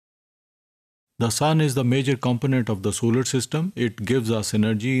The sun is the major component of the solar system. It gives us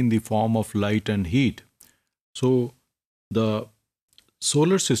energy in the form of light and heat. So the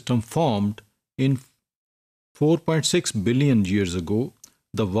solar system formed in 4.6 billion years ago.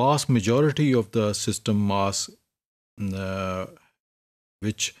 The vast majority of the system mass,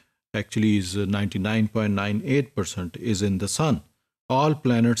 which actually is 99.98%, is in the sun. All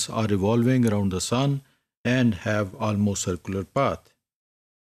planets are revolving around the sun and have almost circular path.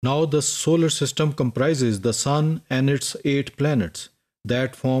 Now the solar system comprises the sun and its 8 planets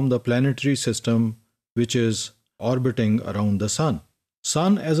that form the planetary system, which is orbiting around the sun.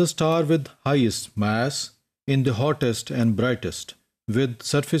 Sun as a star with highest mass, in the hottest and brightest, with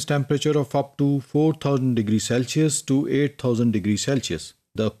surface temperature of up to 4000 degrees Celsius to 8000 degrees Celsius.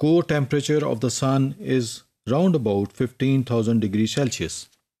 The core temperature of the sun is round about 15,000 degrees Celsius.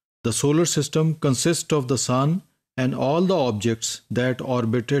 The solar system consists of the sun and all the objects that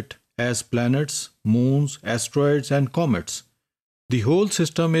orbit it as planets, moons, asteroids, and comets. The whole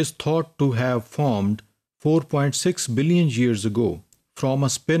system is thought to have formed 4.6 billion years ago from a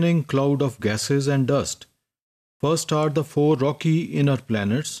spinning cloud of gases and dust. First are the 4 rocky inner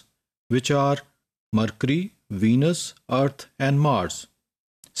planets, which are Mercury, Venus, Earth, and Mars.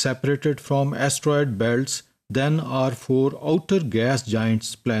 Separated from asteroid belts, then are 4 outer gas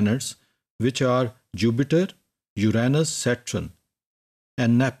giants planets, which are Jupiter, Uranus, Saturn,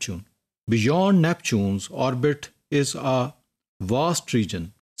 and Neptune. Beyond Neptune's orbit is a vast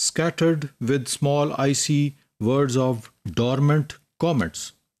region scattered with small icy worlds of dormant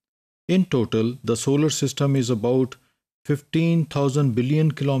comets. In total, the solar system is about 15,000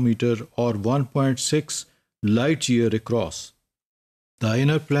 billion kilometers or 1.6 light year across. The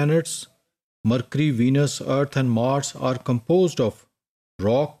inner planets, Mercury, Venus, Earth, and Mars, are composed of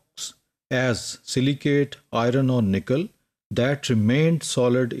rocks as silicate, iron, or nickel that remained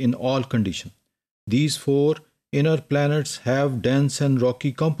solid in all conditions. These 4 inner planets have dense and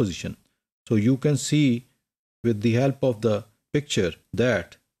rocky composition. So you can see with the help of the picture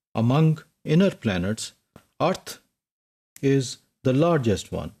that among inner planets, Earth is the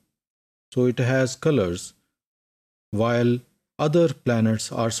largest one. So it has colors, while other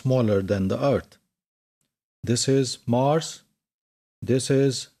planets are smaller than the Earth. This is Mars, this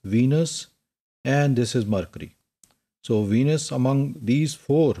is Venus, and this is Mercury. So Venus among these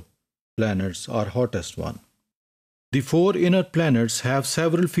 4 planets are hottest one. The 4 inner planets have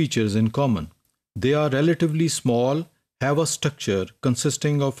several features in common. They are relatively small, have a structure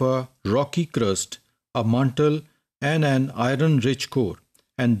consisting of a rocky crust, a mantle, and an iron-rich core,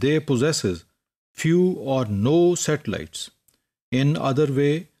 and they possess few or no satellites. In other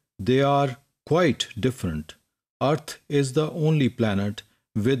way, they are quite different. Earth is the only planet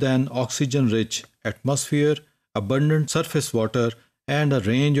with an oxygen-rich atmosphere, abundant surface water, and a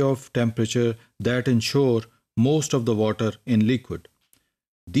range of temperature that ensure most of the water in liquid.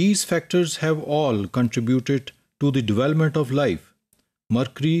 These factors have all contributed to the development of life.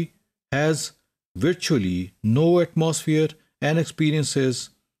 Mercury has virtually no atmosphere and experiences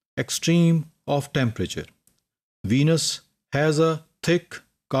extreme of temperature. Venus has a thick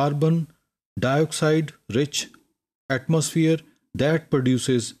carbon dioxide rich atmosphere that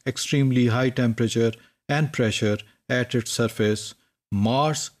produces extremely high temperature and pressure at its surface.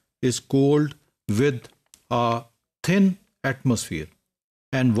 Mars is cold with a thin atmosphere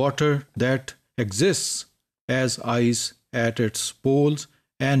and water that exists as ice at its poles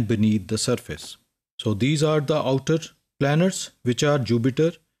and beneath the surface. So these are the outer planets, which are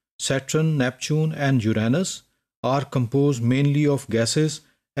Jupiter, Saturn, Neptune, and Uranus, are composed mainly of gases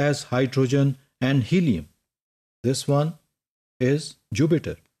as hydrogen and helium. This one is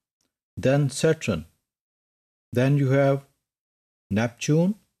Jupiter, then Saturn, then you have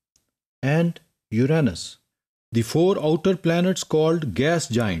Neptune and Uranus. The 4 outer planets called gas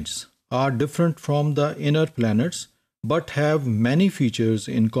giants are different from the inner planets but have many features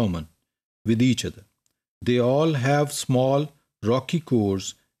in common with each other. They all have small rocky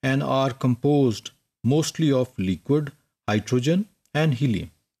cores and are composed mostly of liquid, hydrogen, and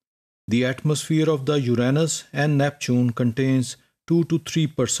helium. The atmosphere of the Uranus and Neptune contains 2 to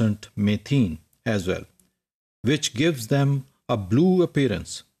 3% methane as well, which gives them a blue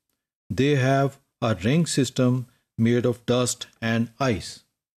appearance. They have a ring system made of dust and ice.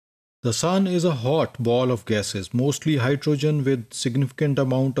 The sun is a hot ball of gases, mostly hydrogen with significant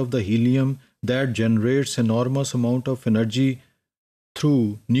amount of the helium that generates enormous amount of energy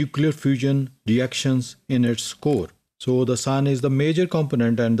through nuclear fusion reactions in its core. So the sun is the major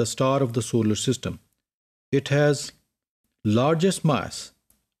component and the star of the solar system. It has largest mass,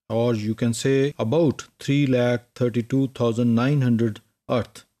 or you can say about 3,32,900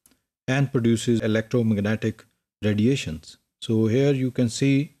 Earth, and produces electromagnetic radiations. So here you can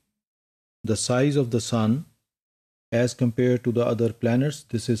see the size of the sun as compared to the other planets.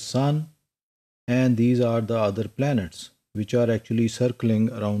 This is sun, and these are the other planets which are actually circling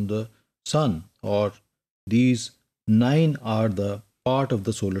around the sun, or these 9 are the part of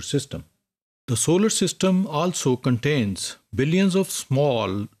the solar system. The solar system also contains billions of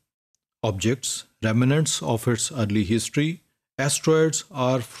small objects, remnants of its early history. Asteroids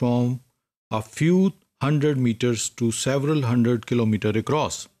are from a few hundred meters to several hundred kilometers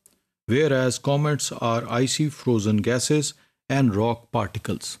across, whereas comets are icy frozen gases and rock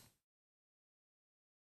particles.